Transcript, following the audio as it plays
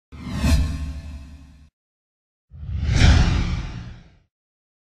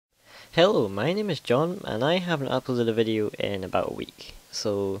Hello, my name is John, and I haven't uploaded a video in about a week,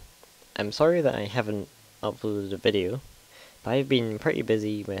 so I'm sorry that I haven't uploaded a video, but I've been pretty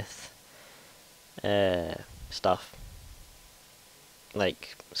busy with stuff,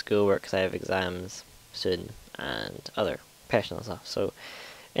 like schoolwork because I have exams soon, and other personal stuff. So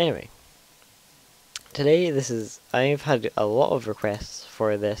anyway, today I've had a lot of requests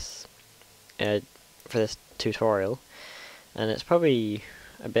for this tutorial, and it's probably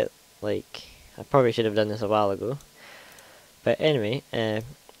a bit like I probably should have done this a while ago. But anyway,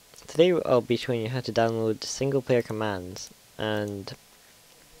 today I'll be showing you how to download single player commands, and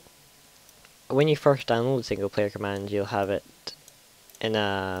when you first download single player commands, you'll have it in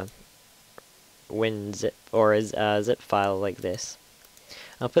a WinZip or a zip file like this.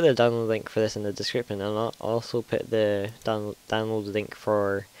 I'll put the download link for this in the description, and I'll also put the download link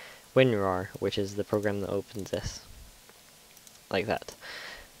for WinRAR, which is the program that opens this, like that.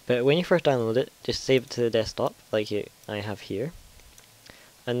 But when you first download it, just save it to the desktop, like I have here.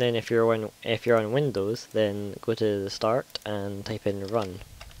 And then if you're on Windows, then go to the start and type in run,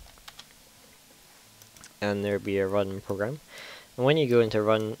 and there'll be a run program. And when you go into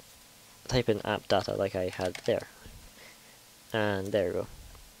run, type in app data like I had there, and there you go.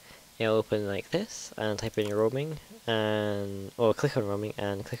 It'll open like this, and type in roaming, and click on roaming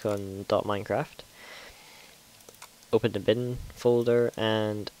and click on .minecraft. Open the bin folder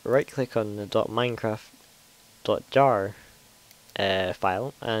and right click on the .minecraft.jar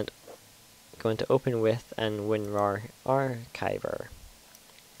file and go into open with and WinRAR archiver.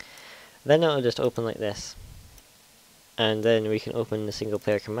 Then it'll just open like this, and then we can open the single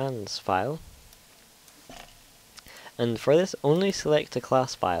player commands file, and for this only select the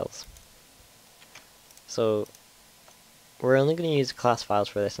class files. So we're only going to use class files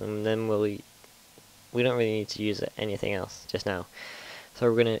for this, and then we don't really need to use anything else just now. So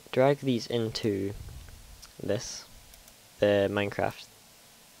we're going to drag these into the Minecraft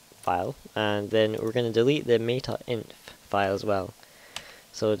file, and then we're going to delete the meta.inf file as well.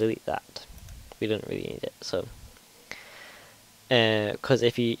 So delete that. We don't really need it. So because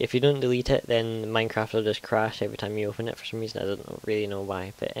if you don't delete it, then Minecraft will just crash every time you open it for some reason. I don't really know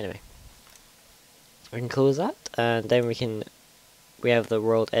why, but anyway. We can close that, and then we have the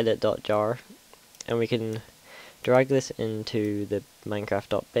world edit.jar, and we can drag this into the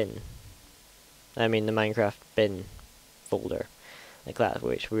Minecraft.bin. I mean the Minecraft bin folder, like that,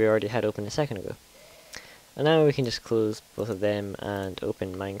 which we already had open a second ago. And now we can just close both of them and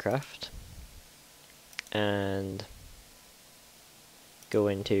open Minecraft, and go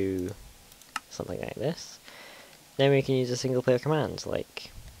into something like this. Then we can use the single player commands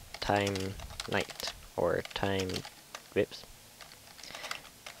like time night or time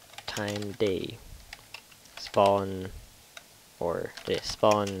day, spawn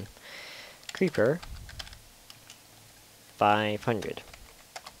creeper 500,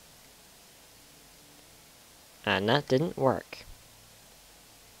 and that didn't work.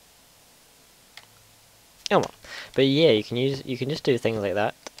 Oh well, but yeah, you can just do things like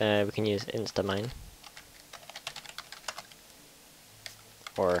that. We can use instamine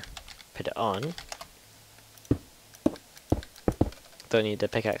or put it on. Don't need the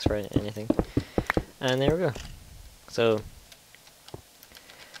pickaxe for anything. And there we go. So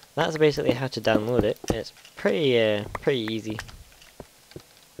that's basically how to download it. It's pretty easy.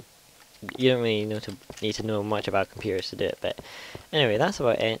 You don't really need to know much about computers to do it, but anyway, that's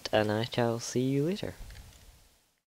about it, and I shall see you later.